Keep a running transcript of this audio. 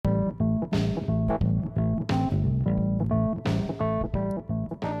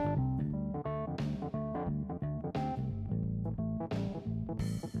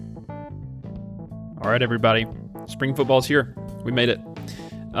right, everybody. Spring football's here. We made it.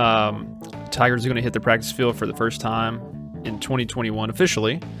 Tigers are going to hit the practice field for the first time in 2021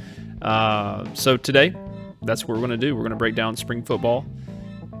 officially. So today, that's what we're going to do. We're going to break down spring football.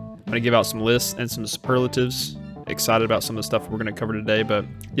 I'm going to give out some lists and some superlatives. Excited about some of the stuff we're going to cover today. But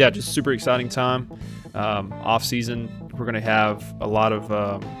yeah, just super exciting time. Off season, we're going to have a lot of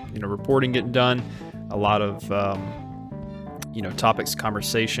reporting getting done, a lot of topics,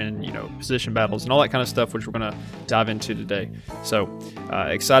 conversation, position battles, and all that kind of stuff, which we're going to dive into today. So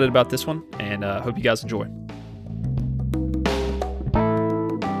excited about this one, and hope you guys enjoy.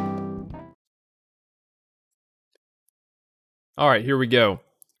 All right, here we go.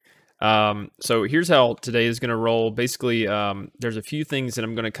 So here's how today is going to roll. Basically, there's a few things that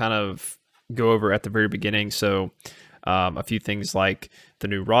I'm going to kind of go over at the very beginning. So a few things like the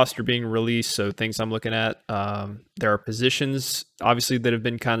new roster being released. So things I'm looking at. There are positions, obviously, that have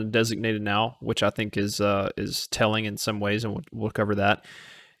been kind of designated now, which I think is telling in some ways, and we'll cover that.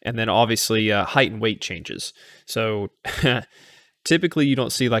 And then obviously height and weight changes. So typically you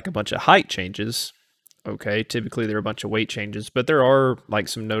don't see like a bunch of height changes. Okay, typically there are a bunch of weight changes, but there are like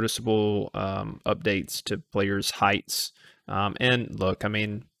some noticeable updates to players' heights. And look, I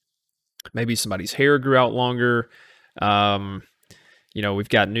mean, maybe somebody's hair grew out longer. We've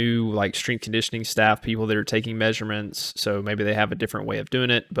got new like strength conditioning staff, people that are taking measurements, so maybe they have a different way of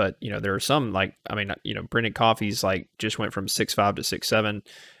doing it. But there are some Brendan Coffey's like just went from 6'5" to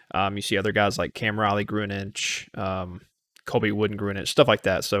 6'7". You see other guys like Cam Riley grew an inch, Colby Wooden grew an inch, stuff like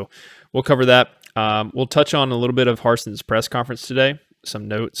that. So we'll cover that. We'll touch on a little bit of Harsin's press conference today, some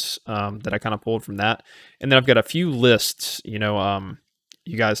notes that I kind of pulled from that, and then I've got a few lists.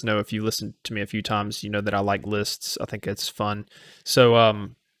 You guys know, if you listen to me a few times, you know that I like lists. I think it's fun.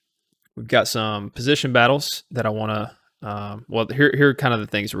 So we've got some position battles that I want to, here are kind of the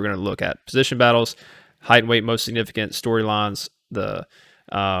things we're going to look at. Position battles, height and weight, most significant, storylines,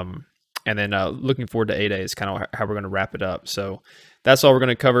 and then looking forward to 8A is kind of how we're going to wrap it up. So that's all we're going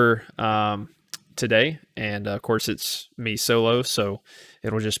to cover today. And of course, it's me solo, so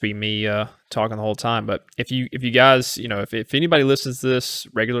it'll just be me talking the whole time. But if you guys, if anybody listens to this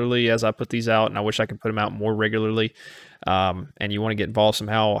regularly as I put these out, and I wish I could put them out more regularly, and you want to get involved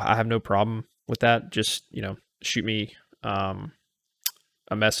somehow, I have no problem with that. Just shoot me a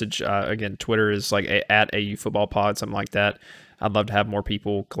message. Again, Twitter is like at AU Football Pod, something like that. I'd love to have more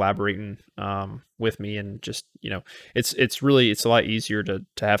people collaborating with me, and just it's a lot easier to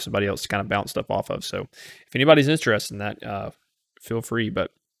have somebody else to kind of bounce stuff off of. So if anybody's interested in that, feel free. But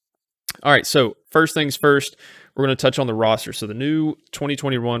all right, so first things first, we're going to touch on the roster. So the new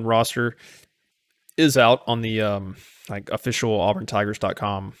 2021 roster is out on the official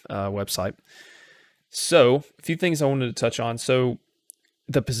auburntigers.com website. So a few things I wanted to touch on. So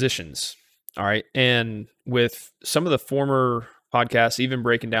the positions. All right. And with some of the former podcasts, even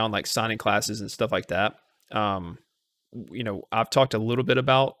breaking down like signing classes and stuff like that, I've talked a little bit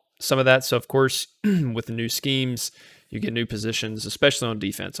about some of that. So of course, with the new schemes, you get new positions, especially on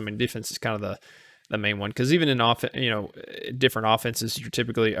defense. I mean, defense is kind of the main one, because even in different offenses, you're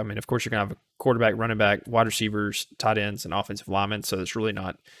typically, of course, you're going to have a quarterback, running back, wide receivers, tight ends, and offensive linemen. So it's really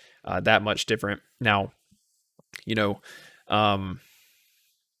not that much different. Now,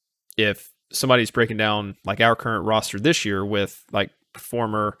 if somebody's breaking down like our current roster this year with like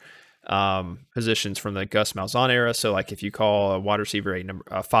former positions from the Gus Malzahn era. So like if you call a wide receiver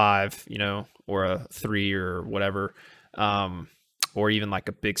a 5, or a 3 or whatever, or even like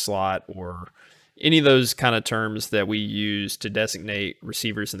a big slot, or any of those kind of terms that we use to designate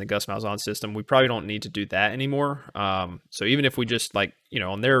receivers in the Gus Malzahn system, we probably don't need to do that anymore. So even if we just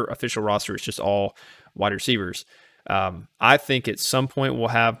on their official roster, it's just all wide receivers. I think at some point we'll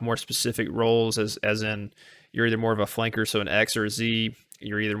have more specific roles, as in you're either more of a flanker, so an X or a Z.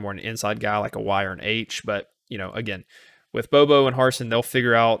 You're either more an inside guy like a Y or an H. But again, with Bobo and Harsin, they'll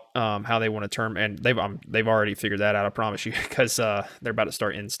figure out how they want to term, and they've already figured that out. I promise you, because they're about to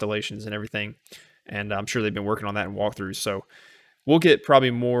start installations and everything, and I'm sure they've been working on that in walkthroughs. So we'll get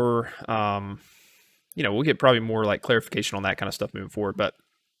probably more, like clarification on that kind of stuff moving forward. But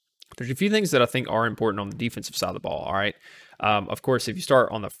there's a few things that I think are important on the defensive side of the ball. All right. Of course, if you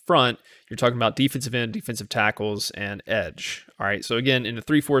start on the front, you're talking about defensive end, defensive tackles, and edge. All right. So again, in the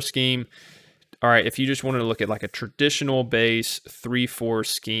 3-4 scheme, all right, if you just wanted to look at like a traditional base 3-4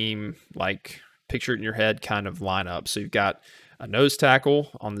 scheme, like picture it in your head kind of lineup. So you've got a nose tackle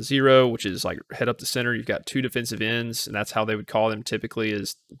on the 0, which is like head up the center. You've got 2 defensive ends, and that's how they would call them typically,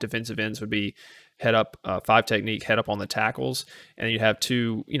 is defensive ends would be head up, 5 technique, head up on the tackles. And then you'd have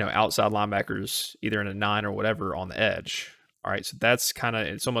 2, outside linebackers, either in a 9 or whatever, on the edge. All right, so that's kind of,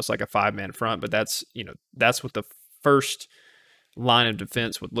 it's almost like a 5-man front, but that's, that's what the first line of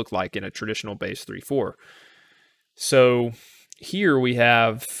defense would look like in a traditional base 3-4. So here we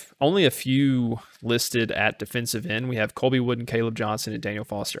have only a few listed at defensive end. We have Colby Wooden, Caleb Johnson, and Daniel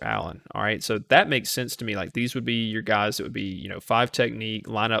Foster Allen. All right, so that makes sense to me. Like these would be your guys that would be, 5 technique,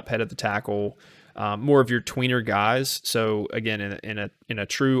 line up head of the tackle, more of your tweener guys. So again, in a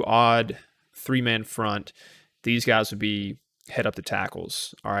true odd 3-man front, these guys would be head up the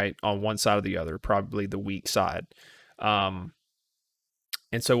tackles. All right, on one side or the other, probably the weak side.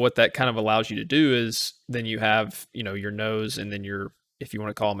 And so what that kind of allows you to do is then you have, your nose and then if you want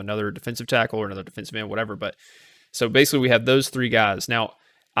to call them another defensive tackle or another defensive end, whatever. But so basically we have those 3 guys. Now,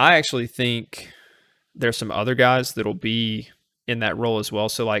 I actually think there's some other guys that'll be in that role as well.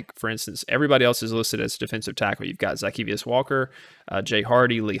 So like, for instance, everybody else is listed as defensive tackle. You've got Zykeivous Walker, Jay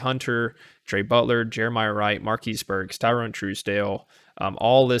Hardy, Lee Hunter, Dre Butler, Jeremiah Wright, Marquise Burks, Tyrone Truesdale,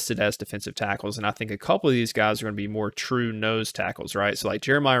 all listed as defensive tackles. And I think a couple of these guys are going to be more true nose tackles, right? So like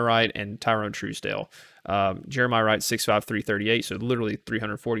Jeremiah Wright and Tyrone Truesdale. Jeremiah Wright, 6'5", 338, so literally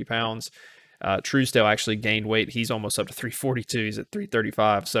 340 pounds. Truesdale actually gained weight. He's almost up to 342. He's at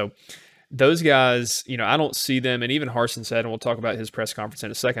 335. So those guys, I don't see them. And even Harsin said, and we'll talk about his press conference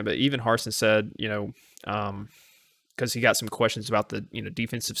in a second, but even Harsin said, because he got some questions about the,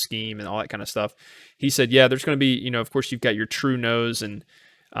 defensive scheme and all that kind of stuff. He said, yeah, there's going to be, of course, you've got your true nose and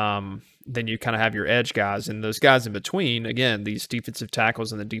then you kind of have your edge guys and those guys in between. Again, these defensive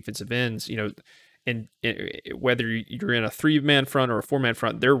tackles and the defensive ends, and whether you're in a 3-man front or a 4-man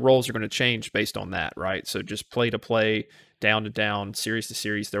front, their roles are going to change based on that, right? So just play to play, down to down, series to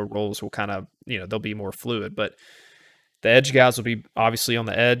series, their roles will kind of, they'll be more fluid. But the edge guys will be obviously on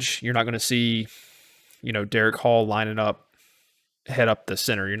the edge. You're not going to see, Derek Hall lining up, head up the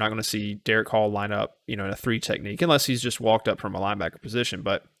center. You're not going to see Derek Hall line up, in a 3 technique, unless he's just walked up from a linebacker position.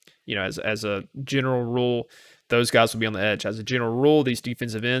 But, as a general rule, those guys will be on the edge. As a general rule, these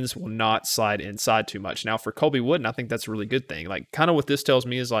defensive ends will not slide inside too much. Now, for Colby Wooden, I think that's a really good thing. Like, kind of what this tells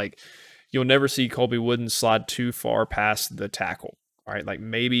me is like, you'll never see Colby Wooden slide too far past the tackle. All right, like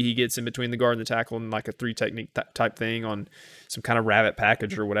maybe he gets in between the guard and the tackle in like a 3 technique type thing on some kind of rabbit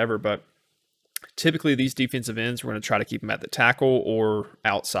package or whatever. But typically these defensive ends, we're going to try to keep them at the tackle or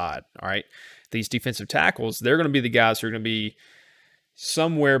outside. All right, these defensive tackles, they're going to be the guys who are going to be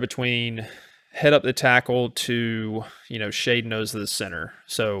somewhere between head up the tackle to, shade nose of the center.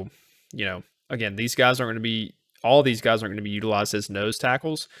 So, again, these guys aren't going to be, all these guys aren't going to be utilized as nose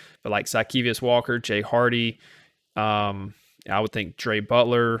tackles, but like Zykeivous Walker, Jay Hardy, I would think Dre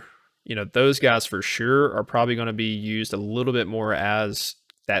Butler, those guys for sure are probably going to be used a little bit more as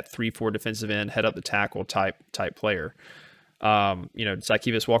that 3-4 defensive end, head up the tackle type player.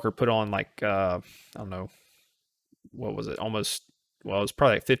 Zykeivous Walker put on like, I don't know, what was it? It was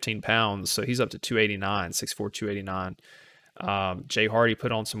probably like 15 pounds. So he's up to 289, 6'4", 289. Jay Hardy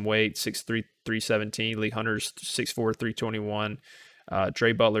put on some weight, 6'3", 317. Lee Hunter's 6'4", 321.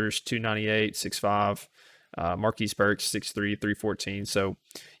 Dre Butler's 298, 6'5". Marquise Burks, 6'3", 314. So,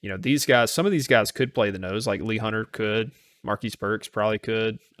 these guys, some of these guys could play the nose, like Lee Hunter could. Marquise Burks probably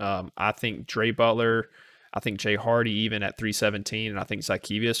could. I think Dre Butler, I think Jay Hardy, even at 317, and I think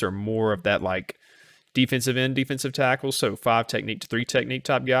Zykeivous are more of that like defensive end, defensive tackle. So 5 technique to 3 technique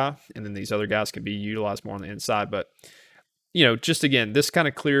type guy. And then these other guys can be utilized more on the inside. But, just again, this kind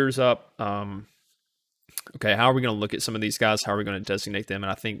of clears up, okay, how are we going to look at some of these guys? How are we going to designate them?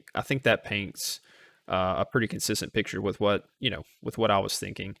 And I think that paints a pretty consistent picture with what I was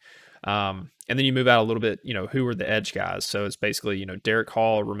thinking. And then you move out a little bit, who are the edge guys? So it's basically, Derek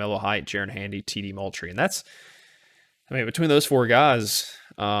Hall, Romello Height, Jaron Handy, TD Moultrie. And that's, between those 4 guys,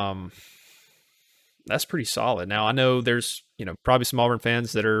 that's pretty solid. Now, I know there's, probably some Auburn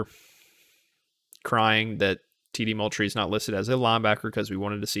fans that are crying that TD Moultrie is not listed as a linebacker because we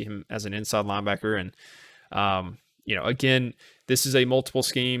wanted to see him as an inside linebacker. And, again, this is a multiple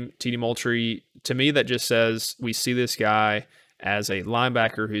scheme. TD Moultrie, to me, that just says we see this guy as a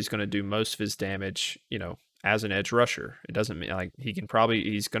linebacker who's going to do most of his damage, as an edge rusher. It doesn't mean like he's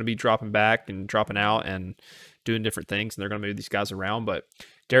going to be dropping back and dropping out and doing different things, and they're going to move these guys around. But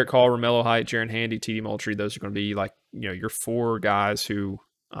Derek Hall, Romello Height, Jaron Handy, TD Moultrie, those are going to be like, your 4 guys who,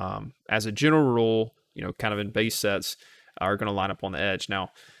 as a general rule, kind of in base sets, are going to line up on the edge. Now,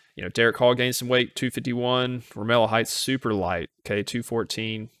 Derek Hall gained some weight, 251. Romello Height's super light, okay,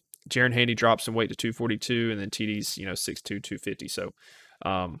 214. Jaron Handy dropped some weight to 242, and then TD's, 6'2", 250. So,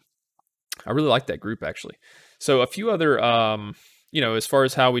 I really like that group, actually. So, a few other, as far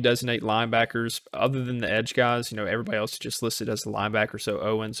as how we designate linebackers, other than the edge guys, everybody else is just listed as a linebacker. So,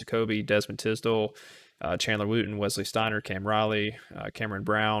 Owen, Jacoby, Desmond Tisdale, Chandler Wooten, Wesley Steiner, Cam Riley, Cameron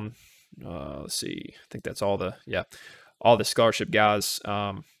Brown. Let's see. I think that's all the scholarship guys.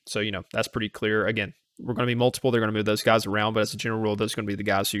 So, that's pretty clear. Again, we're going to be multiple. They're going to move those guys around, but as a general rule, those are going to be the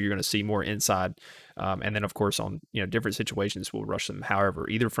guys who you're going to see more inside. And then, of course, on different situations, we'll rush them, however,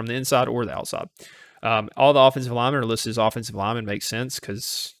 either from the inside or the outside. All the offensive linemen are listed as offensive linemen. Makes sense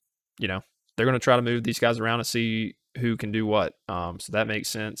because, they're going to try to move these guys around and see who can do what. So that makes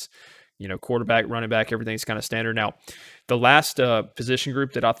sense. Quarterback, running back, everything's kind of standard. Now, the last position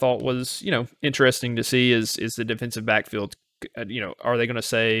group that I thought was, interesting to see is the defensive backfield. Are they going to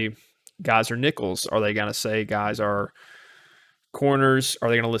say guys are nickels? Are they going to say guys are corners? Are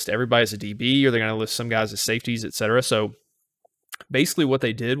they going to list everybody as a DB? Are they going to list some guys as safeties, etc.? So basically what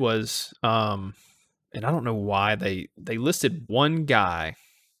they did was, and I don't know why they listed one guy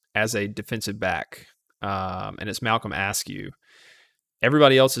as a defensive back, and it's Malcolm Askew.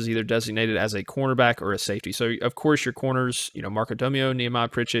 Everybody else is either designated as a cornerback or a safety. So, of course, your corners, Mark Adomio, Nehemiah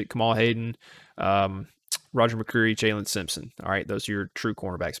Pritchett, Kamal Hayden, Roger McCreary, Jalen Simpson. All right, those are your true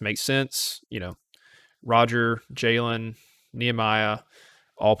cornerbacks. Makes sense. Roger, Jalen, Nehemiah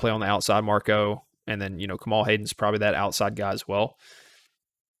all play on the outside, Marco. And then, Kamal Hayden's probably that outside guy as well.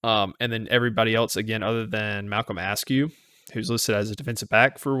 And then everybody else, again, other than Malcolm Askew, who's listed as a defensive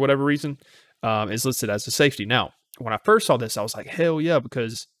back for whatever reason, is listed as a safety. Now, when I first saw this, I was like, hell yeah,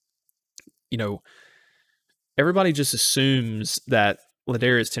 because, everybody just assumes that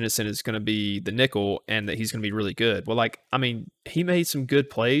Ladarius Tennyson is going to be the nickel and that he's going to be really good. Well, he made some good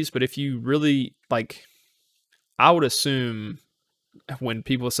plays, but if you really, I would assume when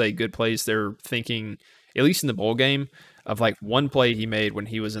people say good plays, they're thinking, at least in the bowl game, of one play he made when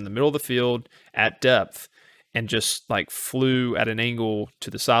he was in the middle of the field at depth and just flew at an angle to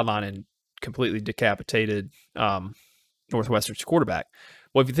the sideline and completely decapitated Northwestern's quarterback.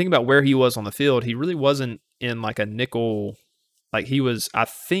 Well, if you think about where he was on the field, he really wasn't in a nickel. He was, I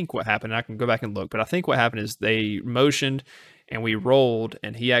think what happened, I can go back and look, but I think what happened is they motioned and we rolled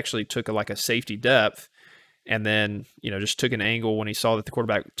and he actually took a safety depth and then, just took an angle when he saw that the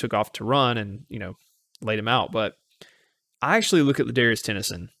quarterback took off to run and, laid him out. But I actually look at Ladarius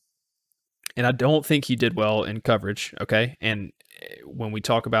Tennyson and I don't think he did well in coverage. Okay. And when we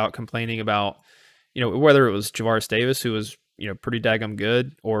talk about complaining about, whether it was Javaris Davis, who was, pretty daggum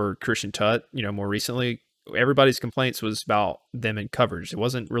good, or Christian Tutt, more recently, everybody's complaints was about them in coverage. It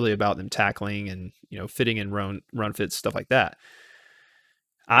wasn't really about them tackling and, fitting in run fits, stuff like that.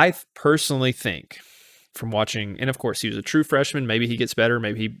 I personally think from watching, and of course he was a true freshman, maybe he gets better,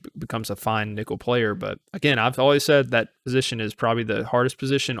 maybe he becomes a fine nickel player. But again, I've always said that position is probably the hardest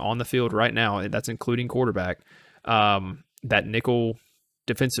position on the field right now. And that's including quarterback. That nickel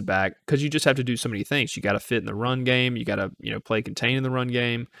defensive back, because you just have to do so many things. You got to fit in the run game. You got to, play contain in the run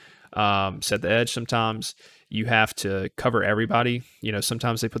game, set the edge. Sometimes you have to cover everybody.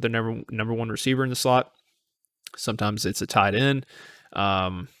 Sometimes they put their number one receiver in the slot. Sometimes it's a tight end.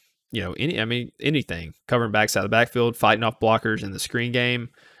 Anything, covering backs out of the backfield, fighting off blockers in the screen game,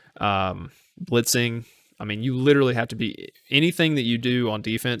 blitzing. You literally have to be, anything that you do on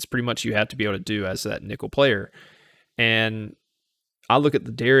defense, pretty much you have to be able to do as that nickel player. And I look at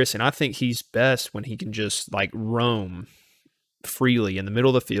Ladarius and I think he's best when he can just roam freely in the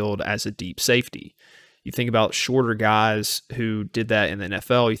middle of the field as a deep safety. You think about shorter guys who did that in the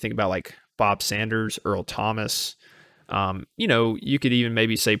NFL. You think about Bob Sanders, Earl Thomas. You could even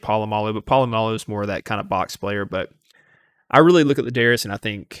maybe say Polamalu, but Polamalu is more of that kind of box player. But I really look at Ladarius and I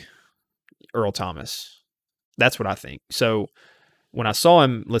think Earl Thomas. That's what I think. So when I saw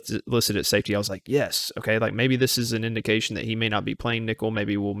him listed at safety, I was like, yes, okay, maybe this is an indication that he may not be playing nickel.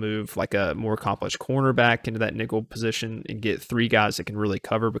 Maybe we'll move a more accomplished cornerback into that nickel position and get three guys that can really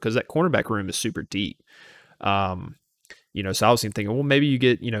cover, because that cornerback room is super deep. So I was even thinking, well, maybe you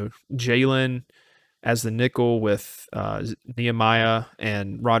get, Jalen as the nickel with Nehemiah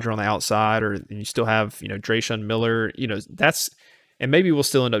and Roger on the outside, or you still have, Drayshun Miller, and maybe we'll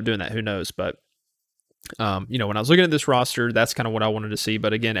still end up doing that. Who knows? But, when I was looking at this roster, that's kind of what I wanted to see.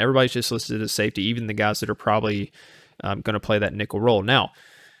 But again, everybody's just listed as safety, even the guys that are probably going to play that nickel role. Now,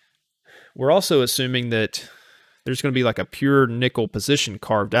 we're also assuming that there's going to be a pure nickel position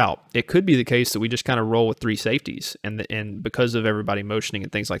carved out. It could be the case that we just kind of roll with three safeties, and because of everybody motioning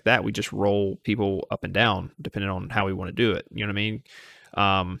and things like that, we just roll people up and down depending on how we want to do it. You know what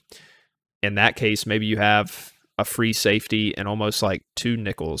I mean? In that case, maybe you have a free safety and almost two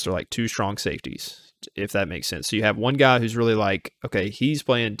nickels or two strong safeties, if that makes sense. So you have one guy who's really okay, he's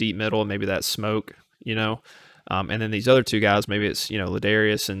playing deep middle, and maybe that's Smoke, and then these other two guys, maybe it's,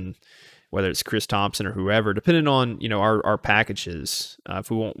 Ladarius and whether it's Chris Thompson or whoever, depending on, our packages.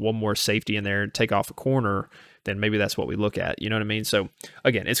 If we want one more safety in there and take off a corner, then maybe that's what we look at. You know what I mean? So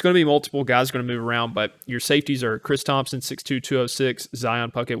again, it's going to be multiple guys going to move around, but your safeties are Chris Thompson, 6'2", 206,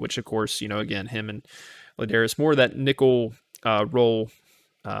 Zion Puckett, which of course, again, him and Ladarius, more of that nickel role,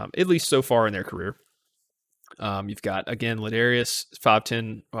 at least so far in their career. You've got, again, Ladarius,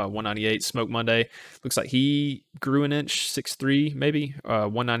 5'10", 198, Smoke Monday. Looks like he grew an inch, 6'3", maybe,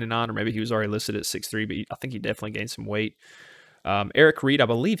 199, or maybe he was already listed at 6'3", but I think he definitely gained some weight. Eric Reed, I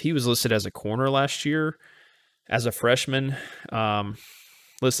believe he was listed as a corner last year as a freshman,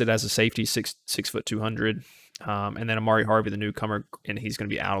 listed as a safety, 6 foot 200. And then Amari Harvey, the newcomer, and he's going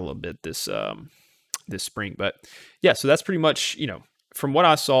to be out a little bit this spring. But yeah, so that's pretty much, from what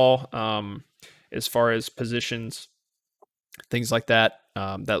I saw, as far as positions, things like that,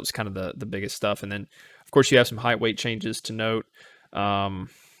 that was kind of the biggest stuff. And then, of course, you have some height weight changes to note.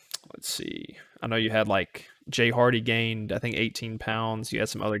 Let's see. I know you had like Jay Hardy gained, I think, 18 pounds. You had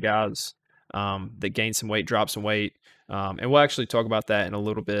some other guys that gained some weight, dropped some weight. And we'll actually talk about that in a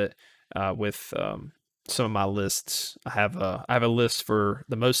little bit with some of my lists. I have a list for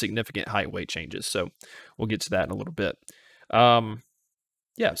the most significant height weight changes. So we'll get to that in a little bit.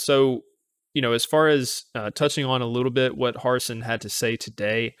 Yeah, so, as far as touching on a little bit what Harsin had to say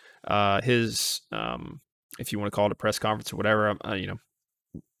today, his, if you want to call it a press conference or whatever,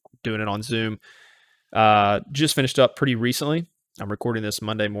 doing it on Zoom, just finished up pretty recently. I'm recording this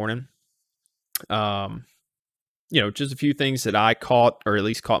Monday morning. Just a few things that I caught, or at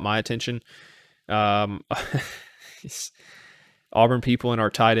least caught my attention. Auburn people and our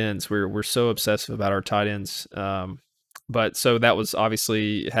tight ends, we're so obsessive about our tight ends. But so that was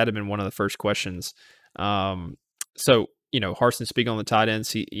obviously, it had to have been one of the first questions. So, Harsin speaking on the tight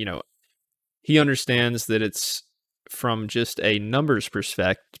ends, he understands that it's from just a numbers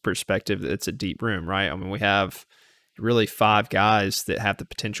perspective, it's a deep room, right? I mean, we have really 5 guys that have the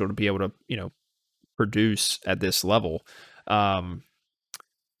potential to be able to, produce at this level.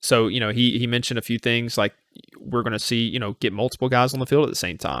 So, he mentioned a few things like we're going to see, get multiple guys on the field at the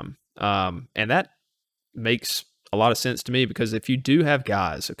same time. And that makes a lot of sense to me, because if you do have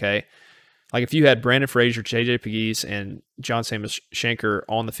guys, okay, like if you had Brandon Frazier, JJ Pegues, and John Samuel Shenker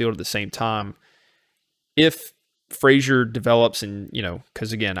on the field at the same time, if Frazier develops and,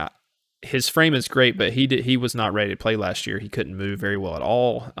 because again, his frame is great, but he was not ready to play last year. He couldn't move very well at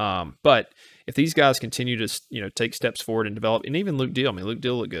all. But if these guys continue to, take steps forward and develop, and even Luke Deal, Luke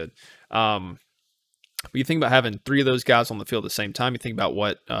Deal looked good. But you think about having 3 of those guys on the field at the same time. You think about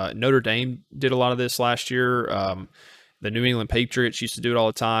what Notre Dame did a lot of this last year. The New England Patriots used to do it all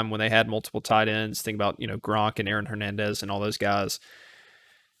the time when they had multiple tight ends. Think about, Gronk and Aaron Hernandez and all those guys.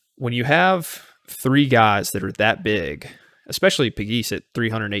 When you have 3 guys that are that big, especially Pegues at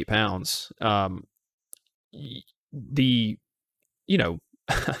 308 pounds, the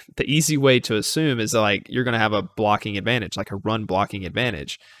easy way to assume is like you're going to have a blocking advantage, like a run blocking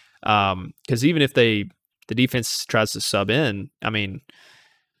advantage. Because even if the defense tries to sub in, I mean,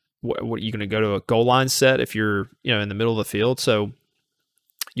 what are you going to go to a goal line set if you're, in the middle of the field? So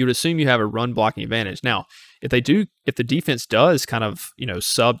you would assume you have a run blocking advantage. Now, if the defense does kind of,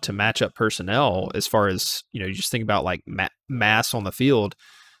 sub to match up personnel, as far as, you just think about like mass on the field,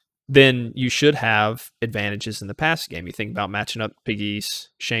 then you should have advantages in the pass game. You think about matching up Pegues,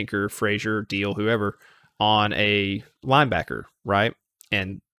 Shenker, Frazier, Deal, whoever on a linebacker, right?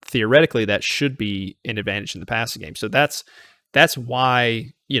 And theoretically, that should be an advantage in the passing game. So that's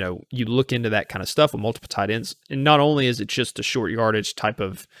why, you look into that kind of stuff with multiple tight ends. And not only is it just a short yardage type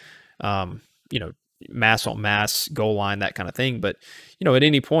of, mass on mass, goal line, that kind of thing, but, at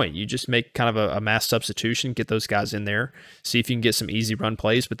any point, you just make kind of a mass substitution, get those guys in there, see if you can get some easy run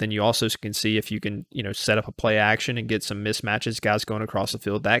plays, but then you also can see if you can, set up a play action and get some mismatches, guys going across the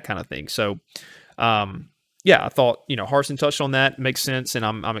field, that kind of thing. So, yeah, I thought, Harsin touched on that. Makes sense, and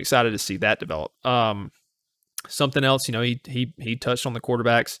I'm excited to see that develop. Something else, he touched on the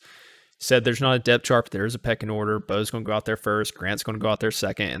quarterbacks, said there's not a depth chart, but there is a pecking order. Bo's going to go out there first. Grant's going to go out there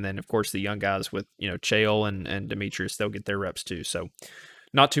second. And then, of course, the young guys with, Chael and Demetrius, they'll get their reps too. So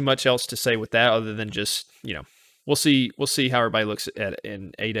not too much else to say with that other than just, we'll see how everybody looks at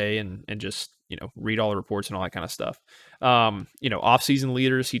in A-Day and just, read all the reports and all that kind of stuff. Off-season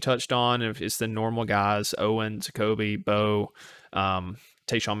leaders he touched on, if it's the normal guys, Owen, Jacoby, Bo,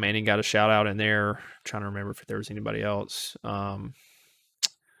 Tayshawn Manning got a shout out in there. I'm trying to remember if there was anybody else. But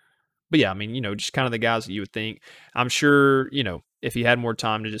yeah, just kind of the guys that you would think. I'm sure, if he had more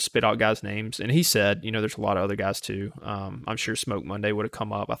time to just spit out guys' names, and he said, there's a lot of other guys too. I'm sure Smoke Monday would have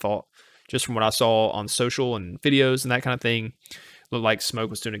come up. I thought, just from what I saw on social and videos and that kind of thing. looked like Smoke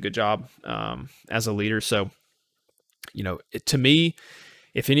was doing a good job as a leader. So, to me,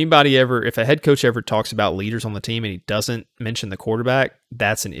 if a head coach ever talks about leaders on the team and he doesn't mention the quarterback,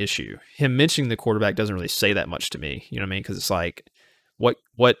 that's an issue. Him mentioning the quarterback doesn't really say that much to me. You know what I mean? Because it's like, what,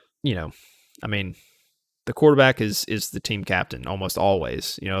 I mean, the quarterback is the team captain almost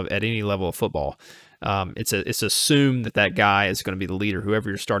always, at any level of football. It's assumed that guy is going to be the leader, whoever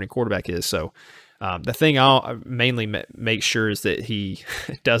your starting quarterback is. So the thing I'll mainly make sure is that he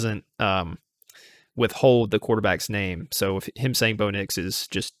doesn't withhold the quarterback's name. So if him saying Bo Nix is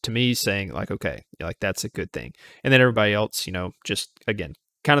just, to me, saying like, okay, like that's a good thing. And then everybody else, just again,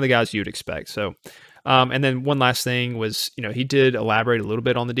 kind of the guys you'd expect. So, and then one last thing was, he did elaborate a little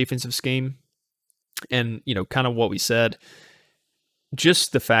bit on the defensive scheme and, kind of what we said,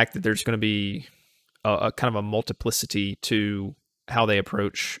 just the fact that there's going to be a kind of a multiplicity to how they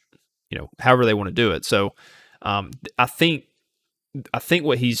approach, however they want to do it. So, I think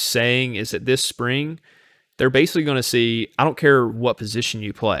what he's saying is that this spring, they're basically going to see, I don't care what position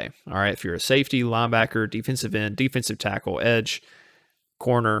you play. All right. If you're a safety, linebacker, defensive end, defensive tackle, edge,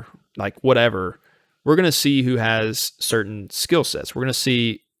 corner, like whatever, we're going to see who has certain skill sets. We're going to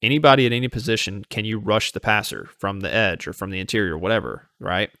see anybody at any position. Can you rush the passer from the edge or from the interior, whatever,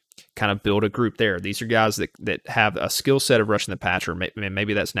 right? Kind of build a group there. These are guys that have a skill set of rushing the passer.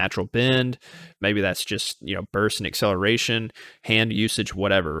 Maybe that's natural bend. Maybe that's just, burst and acceleration, hand usage,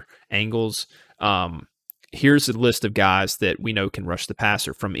 whatever, angles. Here's a list of guys that we know can rush the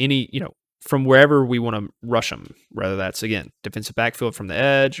passer from any, from wherever we want to rush them, whether that's, again, defensive backfield from the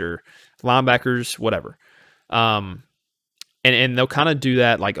edge or linebackers, whatever. And they'll kind of do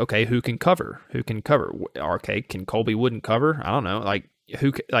that like, okay, who can cover? Okay, can Colby Wooden cover? I don't know.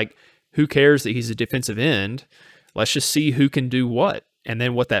 Who cares that he's a defensive end? Let's just see who can do what. And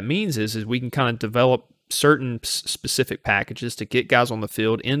then what that means is we can kind of develop certain specific packages to get guys on the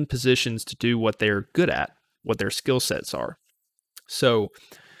field in positions to do what they're good at, what their skill sets are. So,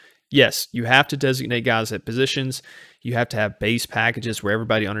 yes, you have to designate guys at positions. You have to have base packages where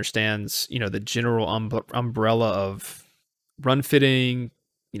everybody understands, the general umbrella of run fitting,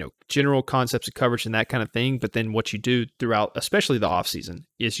 general concepts of coverage and that kind of thing. But then what you do throughout, especially the offseason,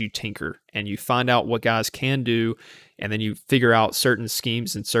 is you tinker and you find out what guys can do. And then you figure out certain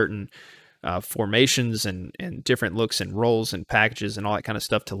schemes and certain formations and different looks and roles and packages and all that kind of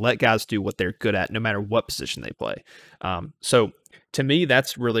stuff to let guys do what they're good at, no matter what position they play. So to me,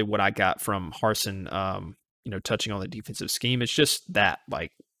 that's really what I got from Harsin, touching on the defensive scheme. It's just that,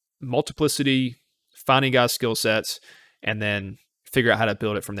 like, multiplicity, finding guys' skill sets, and then figure out how to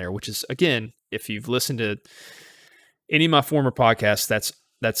build it from there, which is, again, if you've listened to any of my former podcasts,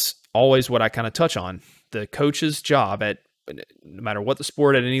 that's always what I kind of touch on. The coach's job at no matter what the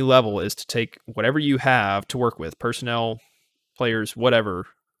sport at any level is to take whatever you have to work with, personnel, players, whatever,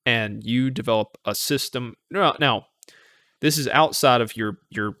 and you develop a system. Now, this is outside of your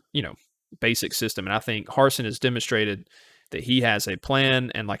basic system, and I think Harsin has demonstrated that he has a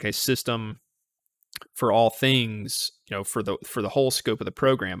plan and like a system for all things, for the whole scope of the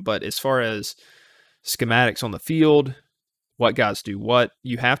program. But as far as schematics on the field, what guys do what,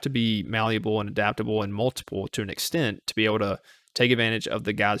 you have to be malleable and adaptable and multiple to an extent to be able to take advantage of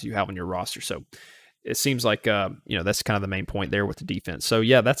the guys you have on your roster. So it seems like that's kind of the main point there with the defense. So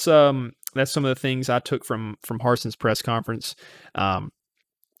yeah, that's some of the things I took from Harsin's press conference.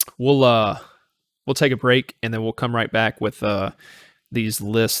 We'll take a break and then we'll come right back with these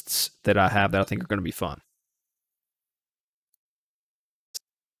lists that I have that I think are going to be fun.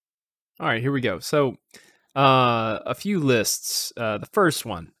 All right, here we go. So a few lists. The first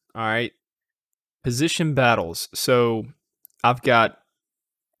one, all right, position battles. So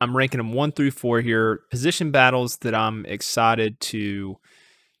I'm ranking them 1 through 4 here. Position battles that I'm excited to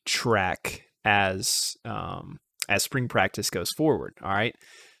track as spring practice goes forward. All right.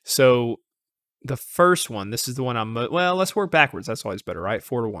 So the first one, this is the one let's work backwards. That's always better, right?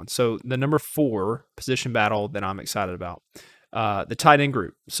 4 to 1. So the number 4 position battle that I'm excited about, the tight end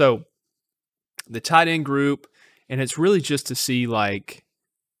group. So the tight end group, and it's really just to see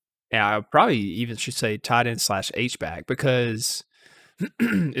I probably even should say tight end / H-back, because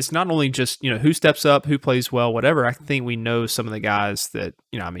it's not only just, who steps up, who plays well, whatever. I think we know some of the guys that,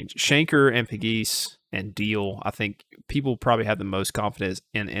 Shanker and Pegues and Deal, I think people probably have the most confidence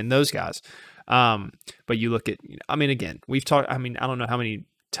in those guys. But you look at, again, we've talked, I don't know how many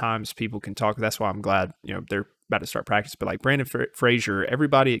times people can talk. That's why I'm glad, they're about to start practice. But like Brandon Frazier,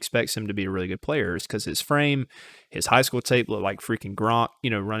 everybody expects him to be a really good player because his frame, his high school tape looked like freaking Gronk,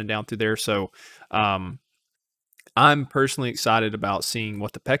 running down through there. So I'm personally excited about seeing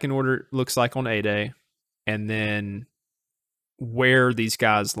what the pecking order looks like on A-Day, and then where these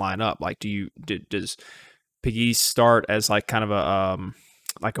guys line up. Like, does Pegues start as like kind of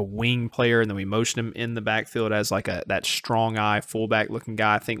like a wing player, and then we motion him in the backfield as like that strong eye fullback looking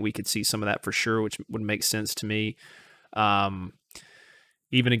guy? I think we could see some of that for sure, which would make sense to me.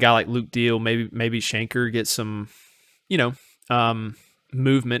 Even a guy like Luke Deal, maybe Shanker gets some,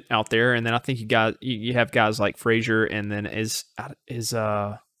 movement out there, and then I think you have guys like Frazier, and then is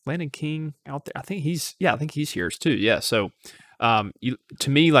Landon King out there? I think he's here too. Yeah, so to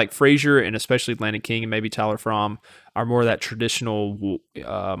me, like Frazier and especially Landon King and maybe Tyler Fromm are more of that traditional,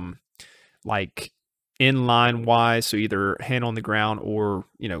 like in-line wise, so either hand on the ground or,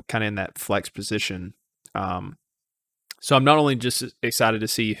 kind of in that flex position. So I'm not only just excited to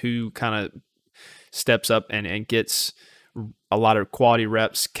see who kind of steps up and gets a lot of quality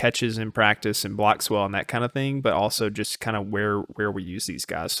reps, catches in practice and blocks well and that kind of thing, but also just kind of where we use these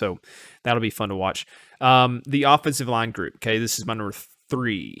guys. So that'll be fun to watch. The offensive line group. Okay, this is my number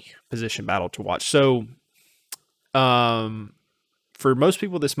 3 position battle to watch. So for most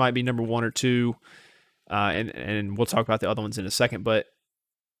people, this might be number 1 or 2, and we'll talk about the other ones in a second. But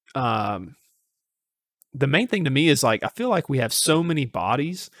the main thing to me is, like, I feel like we have so many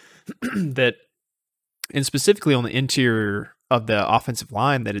bodies that, and specifically on the interior of the offensive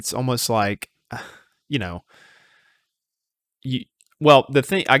line, that it's almost like, well, the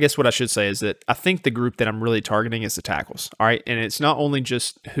thing, I guess what I should say is that I think the group that I'm really targeting is the tackles. All right. And it's not only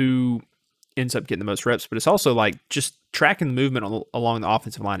just who ends up getting the most reps, but it's also like just tracking the movement along the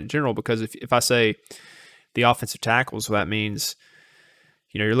offensive line in general. Because if I say the offensive tackles, well, that means,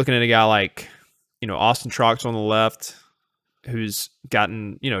 you're looking at a guy like, Austin Trox on the left, who's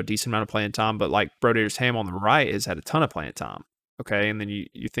gotten, a decent amount of playing time, but like Brodarius Ham on the right has had a ton of playing time. Okay. And then you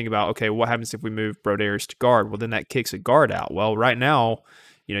think about, okay, what happens if we move Brodarius to guard? Well, then that kicks a guard out. Well, right now,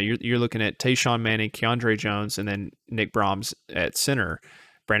 you're looking at Tayshawn Manning, Keandre Jones, and then Nick Brahms at center.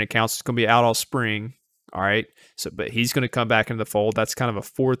 Brandon Counts is going to be out all spring. All right. So, but he's going to come back into the fold. That's kind of a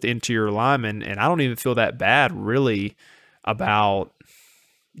 4th interior lineman. And I don't even feel that bad really about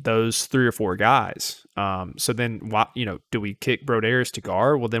those 3 or 4 guys. So then, do we kick Brodarius to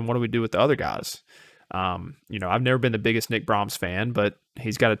guard? Well, then what do we do with the other guys? I've never been the biggest Nick Brahms fan, but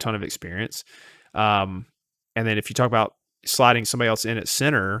he's got a ton of experience. And then if you talk about sliding somebody else in at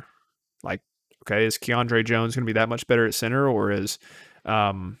center, like, okay, is Keandre Jones going to be that much better at center, or is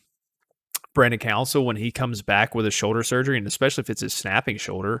Brandon Council, when he comes back with a shoulder surgery, and especially if it's his snapping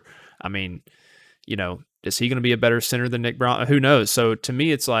shoulder, I mean, is he going to be a better center than Nick Brown? Who knows? So to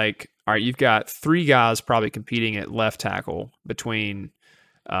me, it's like, all right, you've got 3 guys probably competing at left tackle between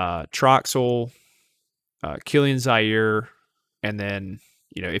Troxel, Killian Zaire, and then,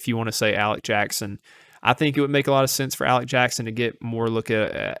 if you want to say Alec Jackson. I think it would make a lot of sense for Alec Jackson to get more look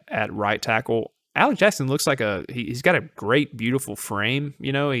at right tackle. Alec Jackson looks like he's got a great, beautiful frame.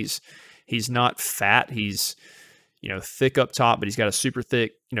 He's not fat. He's, thick up top, but he's got a super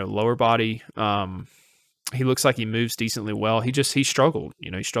thick, lower body. He looks like he moves decently well. He struggled.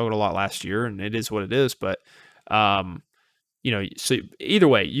 He struggled a lot last year, and it is what it is. But, so either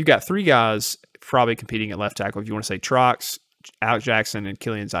way, you got 3 guys probably competing at left tackle. If you want to say Trox, Alec Jackson, and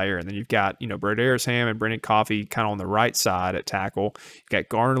Killian Zaire, and then you've got, Brodarius Ham and Brendan Coffey kind of on the right side at tackle. You've got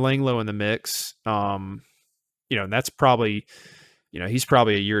Garner Langlow in the mix. And that's probably, he's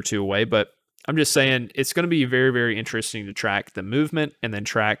probably a year or 2 away, but I'm just saying it's going to be very, very interesting to track the movement and then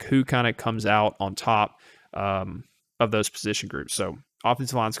track who kind of comes out on top of those position groups. So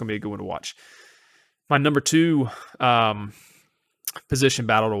offensive line is going to be a good one to watch. My number 2 position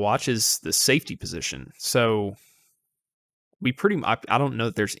battle to watch is the safety position. So I don't know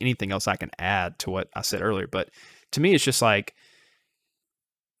that there's anything else I can add to what I said earlier, but to me, it's just like,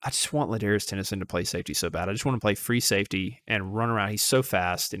 I just want Ladarius Tennyson to play safety so bad. I just want to play free safety and run around. He's so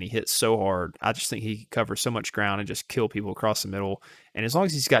fast and he hits so hard. I just think he can cover so much ground and just kill people across the middle. And as long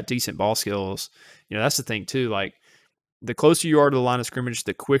as he's got decent ball skills, that's the thing too. Like, the closer you are to the line of scrimmage,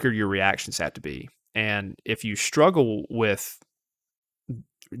 the quicker your reactions have to be. And if you struggle with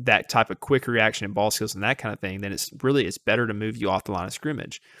that type of quick reaction and ball skills and that kind of thing, then it's better to move you off the line of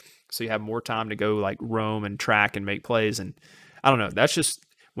scrimmage, so you have more time to go like roam and track and make plays. And I don't know, that's just,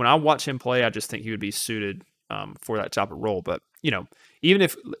 when I watch him play, I just think he would be suited for that type of role. But even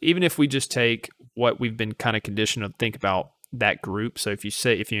if we just take what we've been kind of conditioned to think about that group, so if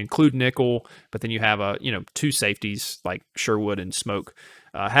you include nickel, but then you have 2 safeties like Sherwood and Smoke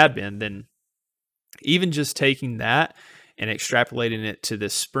had been, then even just taking that and extrapolating it to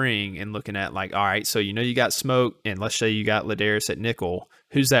this spring and looking at like, all right, so you got Smoke, and let's say you got Ladarius at nickel.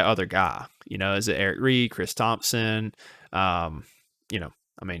 Who's that other guy? Is it Eric Reed, Chris Thompson? I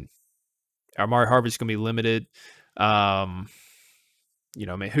mean, Amari Harvey's going to be limited.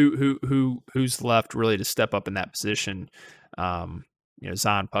 I mean, who's left really to step up in that position? Zion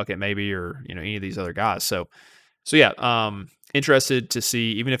Puckett maybe, or any of these other guys. So yeah, interested to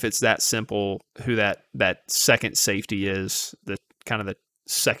see, even if it's that simple, who that second safety is, the kind of the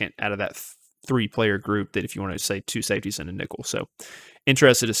second out of that 3-player group, that if you want to say 2 safeties and a nickel. So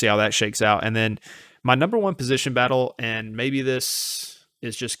interested to see how that shakes out. And then my number one position battle, and maybe this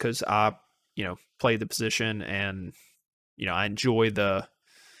is just because I played the position, and I enjoy the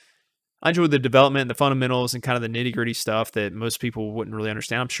development and the fundamentals and kind of the nitty gritty stuff that most people wouldn't really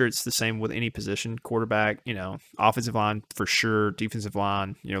understand. I'm sure it's the same with any position: quarterback, offensive line for sure, defensive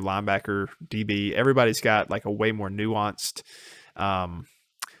line, linebacker, DB. Everybody's got like a way more nuanced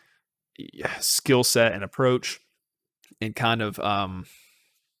skill set and approach, and kind of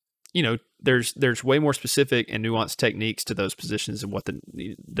there's way more specific and nuanced techniques to those positions than what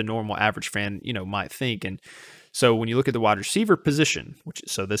the normal average fan might think. And so when you look at the wide receiver position,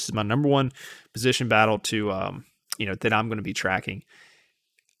 so this is my number one position battle to that I'm going to be tracking,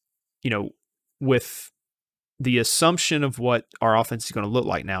 with the assumption of what our offense is going to look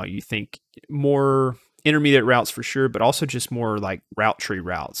like now. You think more intermediate routes for sure, but also just more like route tree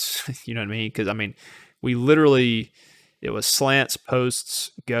routes. You know what I mean? Because we literally, it was slants,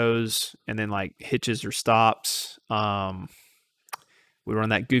 posts, goes, and then like hitches or stops. We run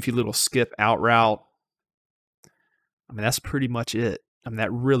that goofy little skip out route. That's pretty much it.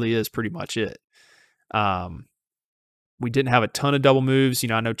 That really is pretty much it. We didn't have a ton of double moves.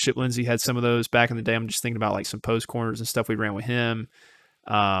 I know Chip Lindsey had some of those back in the day. I'm just thinking about like some post corners and stuff we ran with him.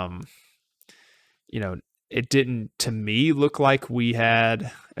 It didn't, to me, look like we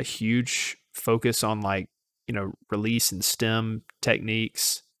had a huge focus on like, release and stem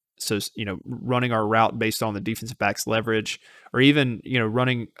techniques. So, running our route based on the defensive back's leverage, or even,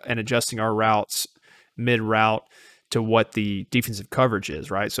 running and adjusting our routes mid-route to what the defensive coverage is,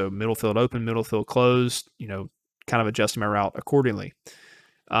 right? So middle field open, middle field closed, kind of adjusting my route accordingly.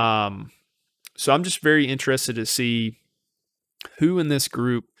 So I'm just very interested to see who in this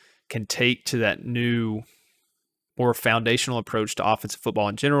group can take to that new, more foundational approach to offensive football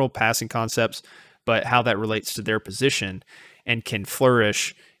in general, passing concepts, but how that relates to their position and can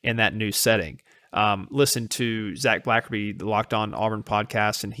flourish in that new setting. Listen to Zach Blackerby, the Locked On Auburn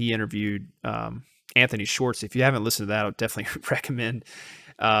podcast, and he interviewed Anthony Schwartz. If you haven't listened to that, I would definitely recommend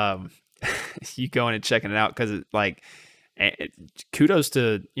you going and checking it out, because kudos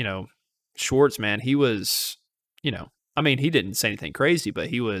to Schwartz, man. He was he didn't say anything crazy, but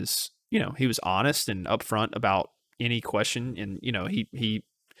he was honest and upfront about any question, and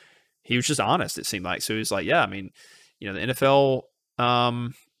he was just honest, it seemed like. So he was like, yeah, the NFL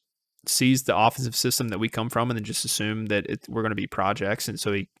sees the offensive system that we come from and then just assume that we're going to be projects. And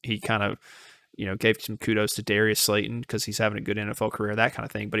so he kind of gave some kudos to Darius Slayton because he's having a good NFL career, that kind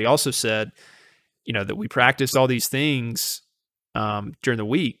of thing. But he also said that we practiced all these things during the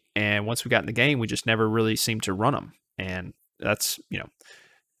week, and once we got in the game, we just never really seemed to run them. And that's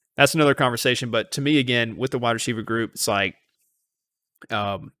another conversation. But to me, again, with the wide receiver group, it's like,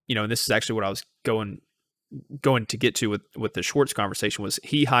 and this is actually what I was going to get to with the Schwartz conversation, was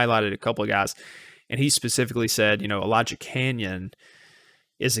he highlighted a couple of guys, and he specifically said, Elijah Canyon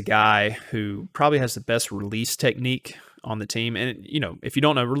is a guy who probably has the best release technique on the team. And, if you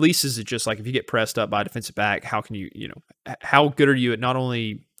don't know, releases is just like, if you get pressed up by a defensive back, how can how good are you at not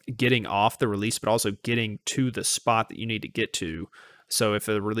only getting off the release, but also getting to the spot that you need to get to? So if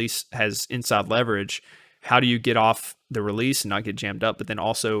a release has inside leverage, how do you get off the release and not get jammed up? But then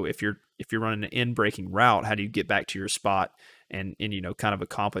also, if you're running an in-breaking route, how do you get back to your spot and kind of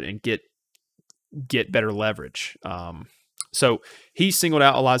accomplish and get better leverage? So he singled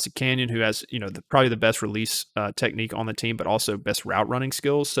out Elijah Canyon, who has probably the best release technique on the team, but also best route running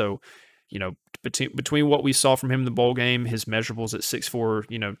skills. So between what we saw from him in the bowl game, his measurables at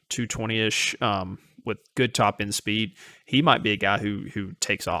 6'4", 220-ish, with good top end speed, he might be a guy who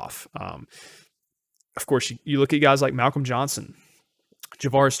takes off. Of course, you look at guys like Malcolm Johnson,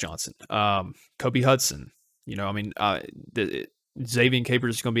 Javaris Johnson, Kobe Hudson. Xavier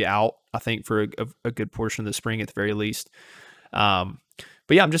Capers is going to be out, I think, for a good portion of the spring at the very least. But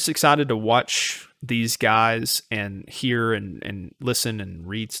yeah, I'm just excited to watch these guys and hear and listen and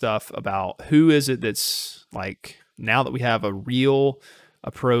read stuff about who is it that's like, now that we have a real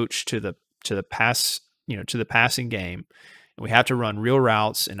approach to the pass, to the passing game, and we have to run real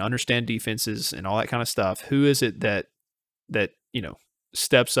routes and understand defenses and all that kind of stuff. Who is it that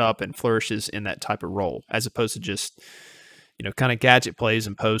steps up and flourishes in that type of role, as opposed to just kind of gadget plays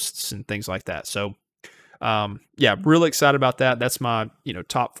and posts and things like that. So yeah, really excited about that. That's my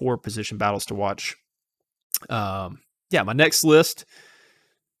top 4 position battles to watch. Yeah, my next list,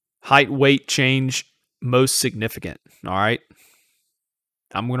 Height, weight change most significant. All right.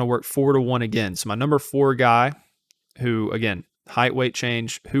 I'm going to work 4 to 1 again. So my number 4 guy, who, again, height, weight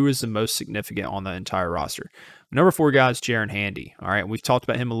change, who is the most significant on the entire roster? Number 4 guy is Jaren Handy. All right. We've talked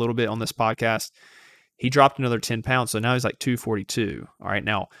about him a little bit on this podcast. He dropped another 10 pounds. So now he's like 242. All right.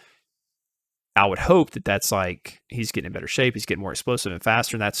 Now, I would hope that that's like he's getting in better shape. He's getting more explosive and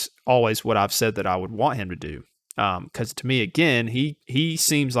faster. And that's always what I've said that I would want him to do. Because to me, again, he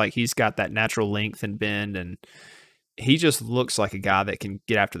seems like he's got that natural length and bend, and he just looks like a guy that can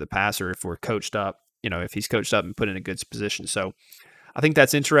get after the passer if we're coached up, if he's coached up and put in a good position. So I think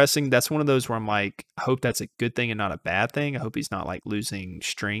that's interesting. That's one of those where I'm like, I hope that's a good thing and not a bad thing. I hope he's not like losing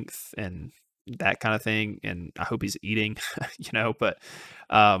strength and that kind of thing. And I hope he's eating, but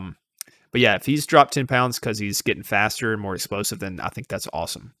yeah, if he's dropped 10 pounds because he's getting faster and more explosive, then I think that's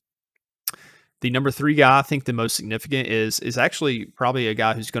awesome. The number 3 guy, I think the most significant is actually probably a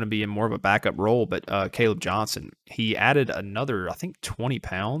guy who's going to be in more of a backup role, but Caleb Johnson. He added another, I think, 20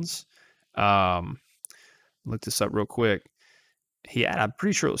 pounds. Look this up real quick. I'm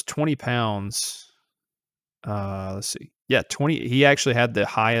pretty sure it was 20 pounds. Let's see. Yeah, 20. He actually had the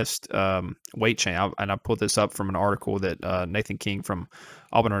highest weight change. And I pulled this up from an article that Nathan King from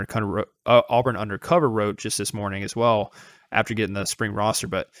Auburn Undercover wrote just this morning as well, after getting the spring roster.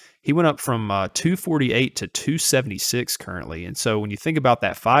 But he went up from 248 to 276 currently. And so when you think about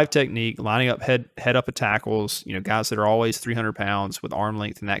that 5 technique, lining up head up of tackles, guys that are always 300 pounds with arm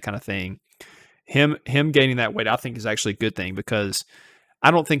length and that kind of thing, him gaining that weight, I think is actually a good thing, because I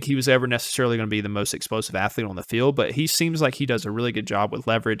don't think he was ever necessarily going to be the most explosive athlete on the field, but he seems like he does a really good job with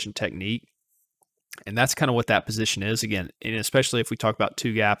leverage and technique. And that's kind of what that position is, again, and especially if we talk about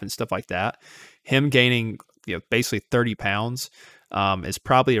 2-gap and stuff like that. Him gaining basically 30 pounds is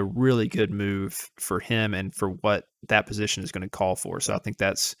probably a really good move for him and for what that position is going to call for. So I think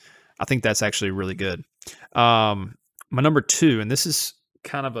that's actually really good. My number 2, and this is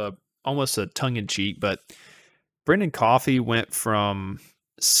kind of almost a tongue in cheek, but Brendan Coffey went from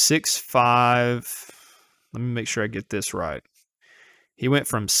 6'5". Let me make sure I get this right. He went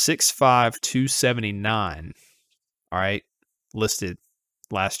from 6'5", 279, all right, listed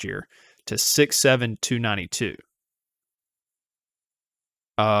last year, to 6'7", 292.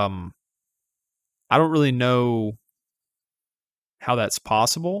 I don't really know how that's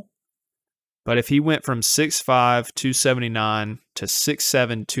possible, but if he went from 6'5", 279 to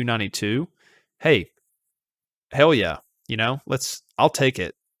 6'7", 292, hey, hell yeah, I'll take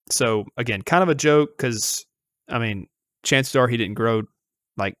it. So again, kind of a joke, because chances are he didn't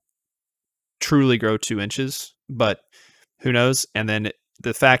truly grow 2 inches, but who knows? And then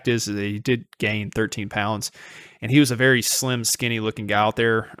the fact is that he did gain 13 pounds, and he was a very slim, skinny looking guy out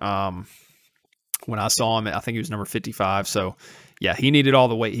there. When I saw him, I think he was number 55. So yeah, he needed all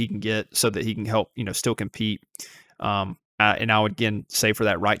the weight he can get so that he can help, still compete. And I would again say for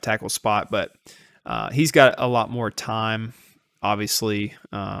that right tackle spot, but he's got a lot more time, obviously.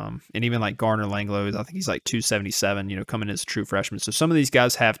 And even like Garner Langlois, I think he's like 277, coming as a true freshman. So some of these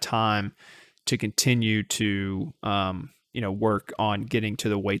guys have time to continue to, work on getting to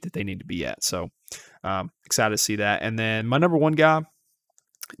the weight that they need to be at. So excited to see that. And then my number 1 guy,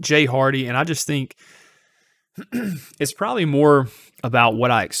 Jay Hardy. And I just think it's probably more about what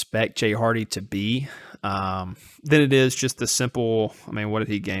I expect Jay Hardy to be than it is just the simple, what did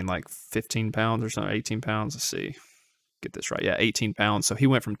he gain? Like 15 pounds or something, 18 pounds? Let's see. Get this right. Yeah, 18 pounds. So he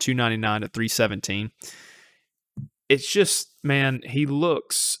went from 299 to 317. It's just, man, he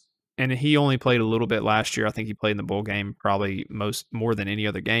looks, and he only played a little bit last year. I think he played in the bowl game probably more than any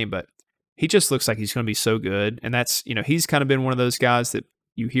other game, but he just looks like he's going to be so good. And that's, he's kind of been one of those guys that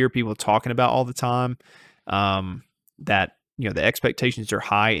you hear people talking about all the time, that, the expectations are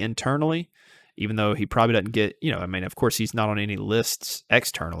high internally, even though he probably doesn't get, of course he's not on any lists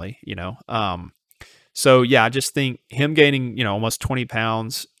externally, So yeah, I just think him gaining, almost 20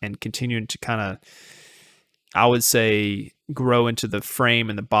 pounds and continuing to kind of, I would say, grow into the frame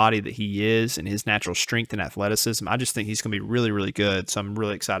and the body that he is and his natural strength and athleticism, I just think he's going to be really, really good. So I'm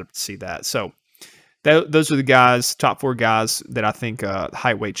really excited to see that. So those are the guys, top 4 guys that I think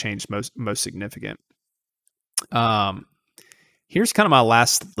height, weight change most significant. Here's kind of my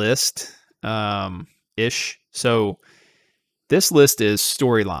last list ish. So this list is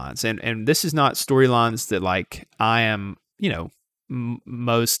storylines, and this is not storylines that like I am,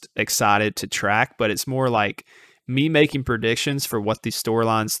 most excited to track, but it's more like me making predictions for what these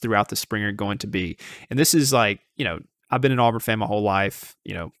storylines throughout the spring are going to be. And this is like, I've been an Auburn fan my whole life,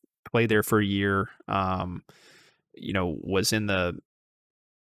 played there for a year, was in the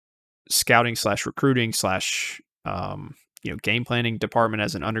scouting / recruiting / game planning department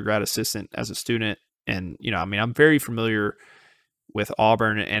as an undergrad assistant, as a student. And, I mean, I'm very familiar with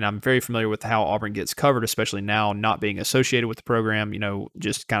Auburn, and I'm very familiar with how Auburn gets covered, especially now not being associated with the program,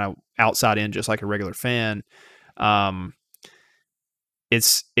 just kind of outside in, just like a regular fan.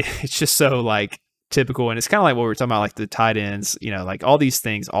 It's just so like typical, and it's kind of like what we were talking about, like the tight ends, like all these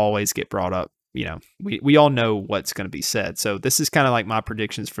things always get brought up. We all know what's going to be said. So this is kind of like my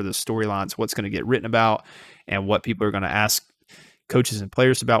predictions for the storylines, what's going to get written about, and what people are going to ask coaches and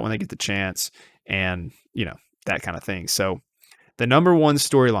players about when they get the chance, and that kind of thing. So the number one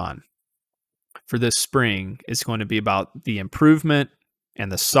storyline for this spring is going to be about the improvement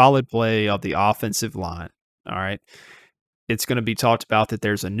and the solid play of the offensive line. All right. It's going to be talked about that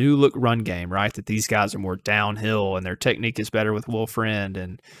there's a new look run game, right? That these guys are more downhill and their technique is better with Will Friend,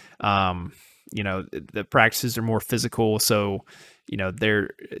 and the practices are more physical. So, they're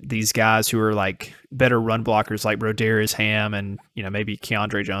these guys who are like better run blockers, like Rodarius Ham and maybe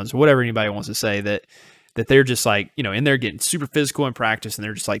Keandre Jones, or whatever anybody wants to say, that they're just like in there getting super physical in practice, and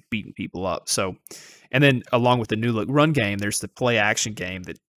they're just like beating people up. So, and then along with the new look run game, there's the play action game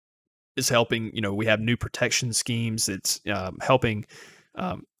that is helping. We have new protection schemes. It's helping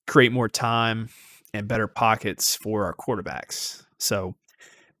create more time and better pockets for our quarterbacks. So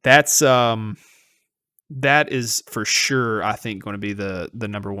that is for sure, I think, going to be the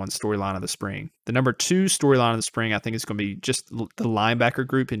number one storyline of the spring. The number two storyline of the spring, I think, is going to be just the linebacker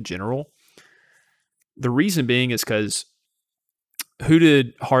group in general. The reason being is because who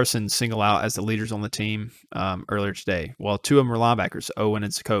did Harsin single out as the leaders on the team earlier today? Well, two of them were linebackers, Owen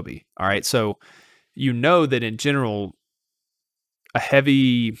and Zacoby. All right, so that in general, there's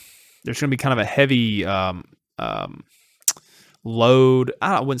going to be kind of a heavy load.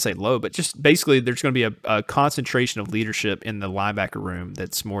 I wouldn't say load, but just basically there's going to be a concentration of leadership in the linebacker room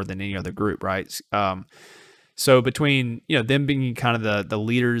that's more than any other group, right? So between them being kind of the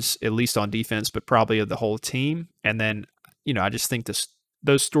leaders, at least on defense, but probably of the whole team, and then I just think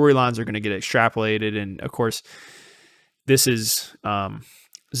those storylines are going to get extrapolated, and of course this is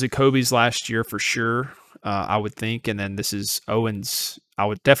Zacoby's last year for sure, I would think, and then this is Owen's. I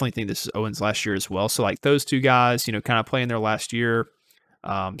would definitely think this is Owen's last year as well. So like those two guys, kind of playing their last year.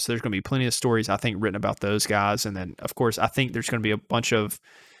 So there's going to be plenty of stories, I think, written about those guys, and then of course I think there's going to be a bunch of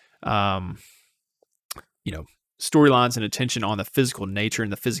storylines and attention on the physical nature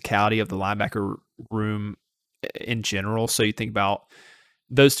and the physicality of the linebacker room in general. So you think about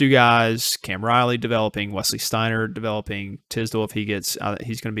those two guys, Cam Riley developing, Wesley Steiner developing, Tisdale, if he gets,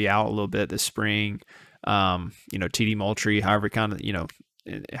 he's going to be out a little bit this spring. TD Moultrie, however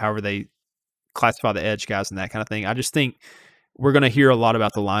they classify the edge guys and that kind of thing. I just think we're going to hear a lot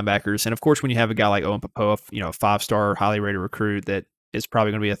about the linebackers. And of course, when you have a guy like Owen Popoa, a 5-star highly rated recruit that is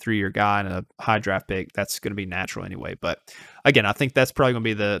probably going to be a 3-year guy and a high draft pick, that's going to be natural anyway. But again, I think that's probably going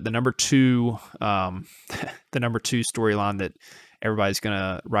to be the number two, the number two storyline that everybody's going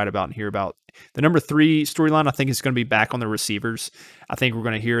to write about and hear about. The number three storyline, I think, is going to be back on the receivers. I think we're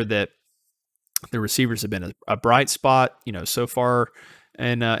going to hear that the receivers have been a bright spot, so far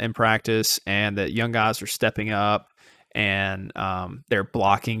in practice, and that young guys are stepping up and they're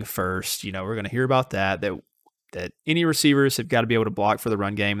blocking first. We're going to hear about that any receivers have got to be able to block for the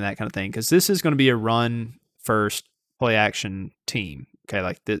run game and that kind of thing, because this is going to be a run first play action team. Okay,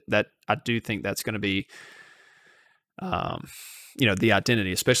 like that I do think that's going to be the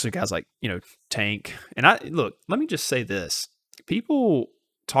identity, especially guys like Tank. And let me just say this: people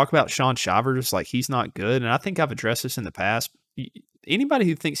talk about Shaun Shivers like he's not good, and I think I've addressed this in the past. Anybody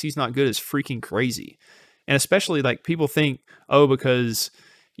who thinks he's not good is freaking crazy. And especially like people think, because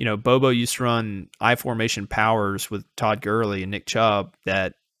Bobo used to run I formation powers with Todd Gurley and Nick Chubb,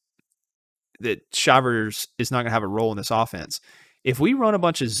 that Shivers is not going to have a role in this offense. If we run a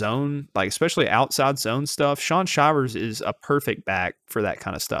bunch of zone, like especially outside zone stuff, Shaun Shivers is a perfect back for that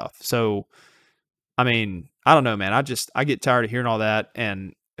kind of stuff. So, I mean, I don't know, man. I get tired of hearing all that.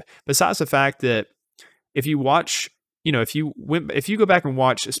 And besides the fact that if you watch, if you go back and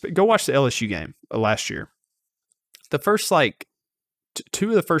watch the LSU game last year, the first two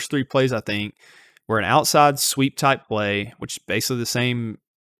of the first three plays, I think, were an outside sweep type play, which is basically the same,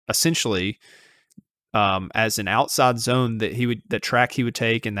 essentially, as an outside zone that track he would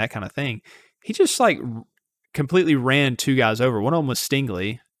take and that kind of thing. He just completely ran two guys over. One of them was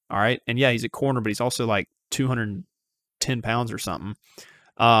Stingley. All right. And yeah, he's a corner, but he's also like 210 pounds or something.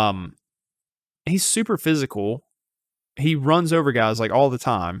 He's super physical. He runs over guys like all the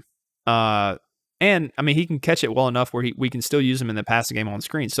time. And I mean, he can catch it well enough where we can still use him in the passing game on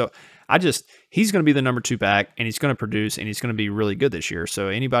screen. So he's going to be the number two back, and he's going to produce, and he's going to be really good this year. So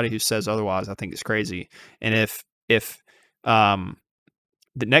anybody who says otherwise, I think is crazy. And if um,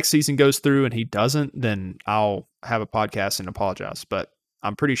 the next season goes through and he doesn't, then I'll have a podcast and apologize. But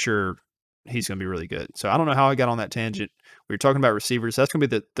I'm pretty sure he's going to be really good. So I don't know how I got on that tangent. We were talking about receivers. That's going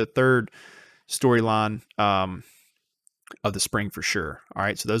to be the third storyline of the spring for sure. All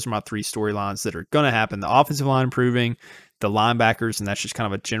right. So those are my three storylines that are going to happen. The offensive line improving, the linebackers, and that's just kind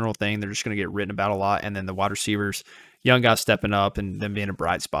of a general thing. They're just going to get written about a lot. And then the wide receivers, young guys stepping up and then being a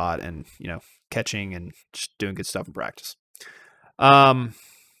bright spot and, catching and just doing good stuff in practice. All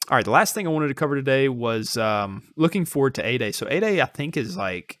right, the last thing I wanted to cover today was looking forward to A-Day. So A-Day, I think, is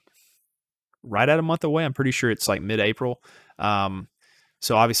like right at a month away. I'm pretty sure it's like mid-April.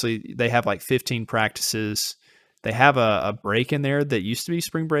 So obviously they have like 15 practices. They have a break in there that used to be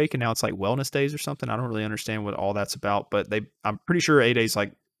spring break, and now it's like wellness days or something. I don't really understand what all that's about, but I'm pretty sure A-Day is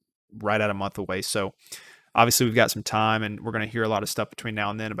like right at a month away. So obviously we've got some time, and we're going to hear a lot of stuff between now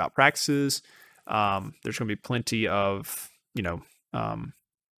and then about practices. There's going to be plenty of,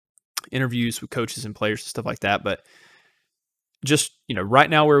 interviews with coaches and players and stuff like that. But just, right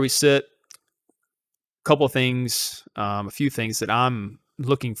now where we sit, a couple of things, a few things that I'm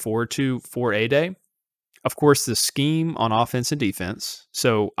looking forward to for A-Day. Of course, the scheme on offense and defense.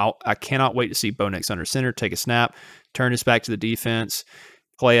 So I cannot wait to see Bo Nix under center, take a snap, turn his back to the defense,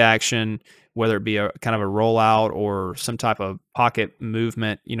 play action, whether it be a kind of a rollout or some type of pocket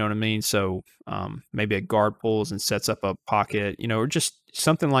movement, you know what I mean? So maybe a guard pulls and sets up a pocket, or just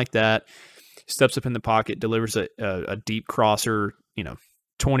something like that. Steps up in the pocket, delivers a deep crosser,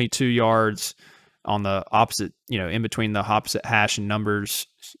 22 yards on the opposite, in between the opposite hash and numbers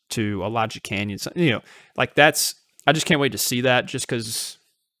to Elijah Canyon. Like that's, I just can't wait to see that just because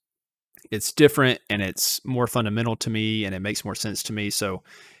it's different and it's more fundamental to me and it makes more sense to me. So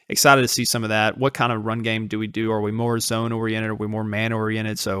excited to see some of that. What kind of run game do we do? Are we more zone oriented? Are we more man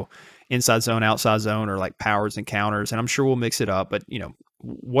oriented? So inside zone, outside zone, or like powers and counters. And I'm sure we'll mix it up, but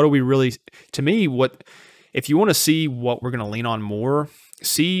what do we really, to me, if you want to see what we're going to lean on more,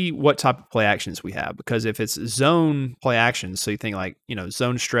 see what type of play actions we have. Because if it's zone play actions, so you think like,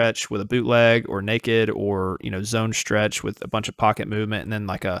 zone stretch with a bootleg or naked, or, zone stretch with a bunch of pocket movement, and then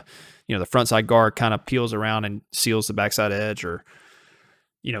like the front side guard kind of peels around and seals the backside edge, or,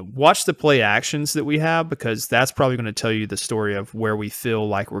 watch the play actions that we have, because that's probably going to tell you the story of where we feel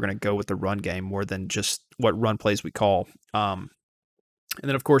like we're going to go with the run game more than just what run plays we call. And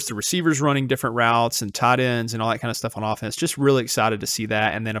then, of course, the receivers running different routes and tight ends and all that kind of stuff on offense. Just really excited to see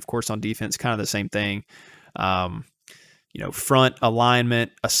that. And then, of course, on defense, kind of the same thing. Front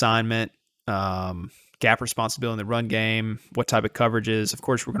alignment, assignment, gap responsibility in the run game, what type of coverages. Of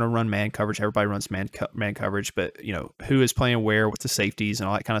course, we're going to run man coverage. Everybody runs man coverage, but, who is playing where with the safeties and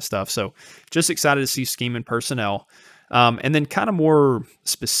all that kind of stuff. So just excited to see scheme and personnel. And then kind of more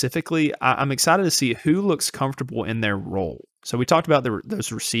specifically, I'm excited to see who looks comfortable in their role. So we talked about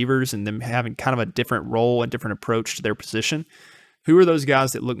those receivers and them having kind of a different role and different approach to their position. Who are those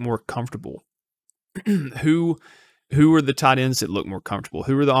guys that look more comfortable? Who are the tight ends that look more comfortable?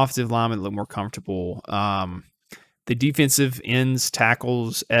 Who are the offensive linemen that look more comfortable? The defensive ends,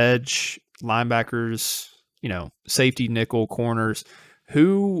 tackles, edge, linebackers, safety, nickel, corners.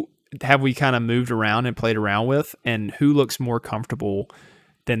 Who have we kind of moved around and played around with, and who looks more comfortable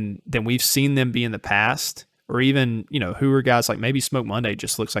than we've seen them be in the past? Or even, who are guys like maybe Smoke Monday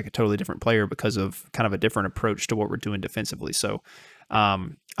just looks like a totally different player because of kind of a different approach to what we're doing defensively. So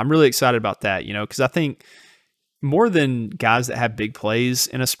I'm really excited about that, because I think more than guys that have big plays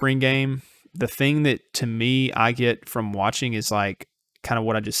in a spring game, the thing that to me I get from watching is like kind of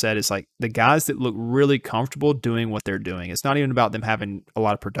what I just said is like the guys that look really comfortable doing what they're doing. It's not even about them having a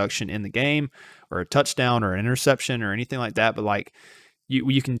lot of production in the game or a touchdown or an interception or anything like that. But like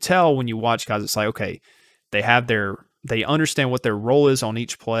you can tell when you watch guys, it's like, okay, they understand what their role is on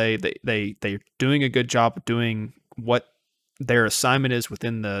each play. They're doing a good job of doing what their assignment is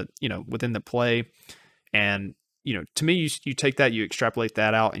within the play. And, to me, you take that, you extrapolate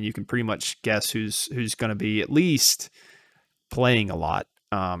that out, and you can pretty much guess who's going to be at least playing a lot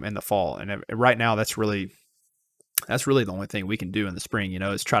in the fall. And right now, that's really the only thing we can do in the spring,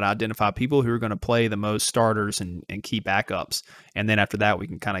 is try to identify people who are going to play the most starters and key backups. And then after that, we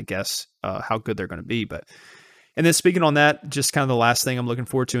can kind of guess how good they're going to be. And then speaking on that, just kind of the last thing I'm looking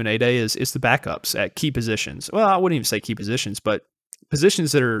forward to in A-Day is the backups at key positions. Well, I wouldn't even say key positions, but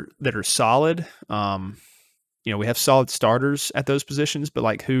positions that are solid. We have solid starters at those positions, but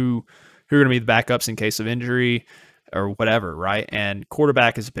like who are going to be the backups in case of injury or whatever, right? And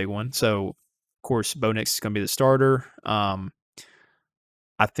quarterback is a big one. So, of course, Bo Nix is going to be the starter. I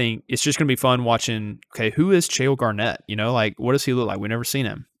think it's just going to be fun watching, okay, who is Chale Garnett? Like, what does he look like? We've never seen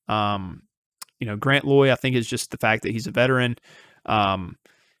him. Grant Loy, I think, is just the fact that he's a veteran.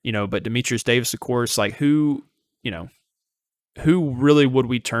 But Demetrius Davis, of course, like who really would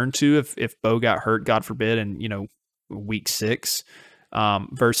we turn to if Bo got hurt, God forbid, in week 6,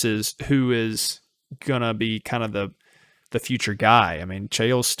 versus who is gonna be kind of the future guy. I mean,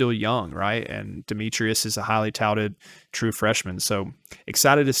 Chael's still young, right? And Demetrius is a highly touted true freshman. So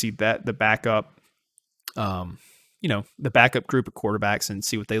excited to see that the backup, the backup group of quarterbacks and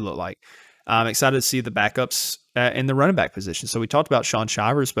see what they look like. I'm excited to see the backups in the running back position. So we talked about Sean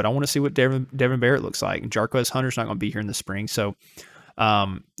Shivers, but I want to see what Devin Barrett looks like. And Jarquez Hunter's not going to be here in the spring. So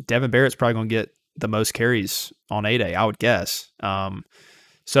Devin Barrett's probably going to get the most carries on A-Day, I would guess. I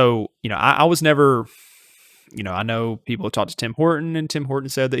was never, I know people have talked to Tim Horton, and Tim Horton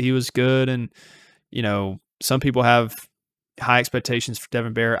said that he was good. And, some people have high expectations for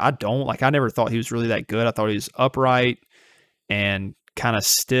Devin Barrett. I don't. I never thought he was really that good. I thought he was upright and kind of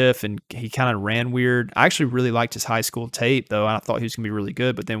stiff, and he kind of ran weird. I actually really liked his high school tape, though, and I thought he was going to be really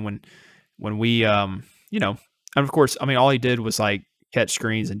good. But then when we, and of course, I mean, all he did was catch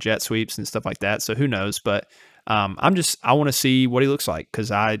screens and jet sweeps and stuff like that. So who knows? But I want to see what he looks like, because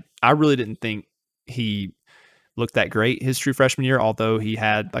I really didn't think he looked that great his true freshman year, although he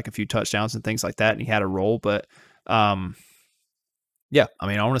had a few touchdowns and things like that, and he had a role. But I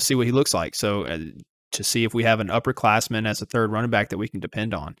want to see what he looks like. So to see if we have an upperclassman as a third running back that we can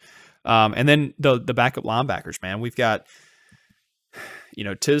depend on. And then the backup linebackers, man, we've got,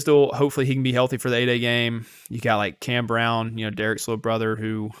 Tisdale, hopefully he can be healthy for the 8A game. You got Cam Brown, Derek's little brother,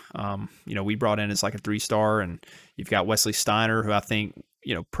 who, we brought in as a 3-star, and you've got Wesley Steiner, who I think,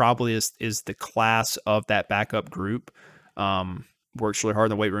 probably is the class of that backup group. Works really hard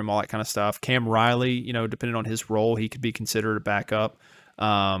in the weight room, all that kind of stuff. Cam Riley, depending on his role, he could be considered a backup.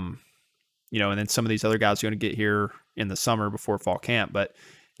 And then some of these other guys are going to get here in the summer before fall camp. But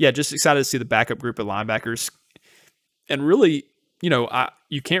yeah, just excited to see the backup group of linebackers. And really,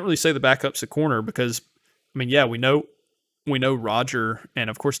 you can't really say the backup's a corner, because, we know Roger, and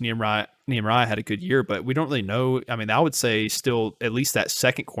of course Nehemiah had a good year, but we don't really know. I would say still at least that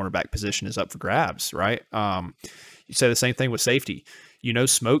second cornerback position is up for grabs, right? You say the same thing with safety.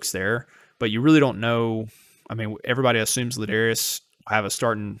 Smoke's there, but you really don't know. Everybody assumes Ladarius will have a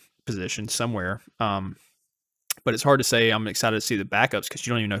starting position somewhere. But it's hard to say. I'm excited to see the backups, because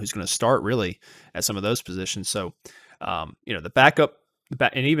you don't even know who's going to start really at some of those positions. So, the backup,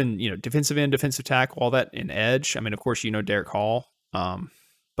 and even, defensive end, defensive tackle, all that in edge. Of course, Derek Hall.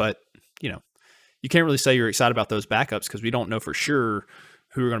 But, you can't really say you're excited about those backups, because we don't know for sure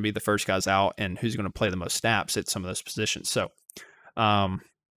who are going to be the first guys out and who's going to play the most snaps at some of those positions. So,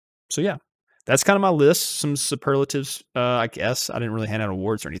 yeah. That's kind of my list. Some superlatives, I guess. I didn't really hand out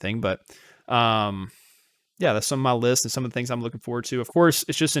awards or anything, but that's some of my list and some of the things I'm looking forward to. Of course,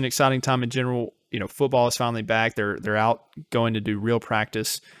 it's just an exciting time in general. Football is finally back. They're out going to do real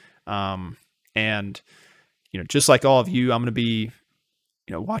practice, and just like all of you, I'm going to be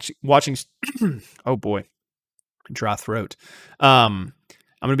watching. Oh boy, dry throat.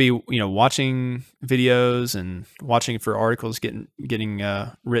 I'm going to be, watching videos and watching for articles getting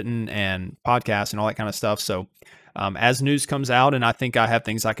written, and podcasts and all that kind of stuff. So as news comes out and I think I have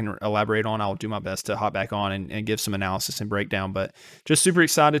things I can elaborate on, I'll do my best to hop back on and give some analysis and breakdown. But just super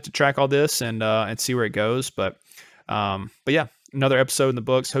excited to track all this and see where it goes. But yeah, another episode in the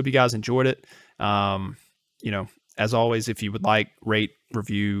books. Hope you guys enjoyed it. As always, if you would like, rate,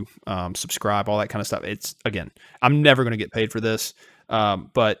 review, subscribe, all that kind of stuff. I'm never going to get paid for this.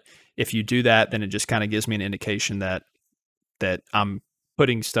 But if you do that, then it just kind of gives me an indication that I'm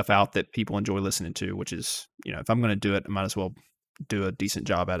putting stuff out that people enjoy listening to, which is, if I'm going to do it, I might as well do a decent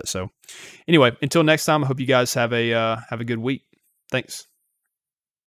job at it. So anyway, until next time, I hope you guys have a good week. Thanks.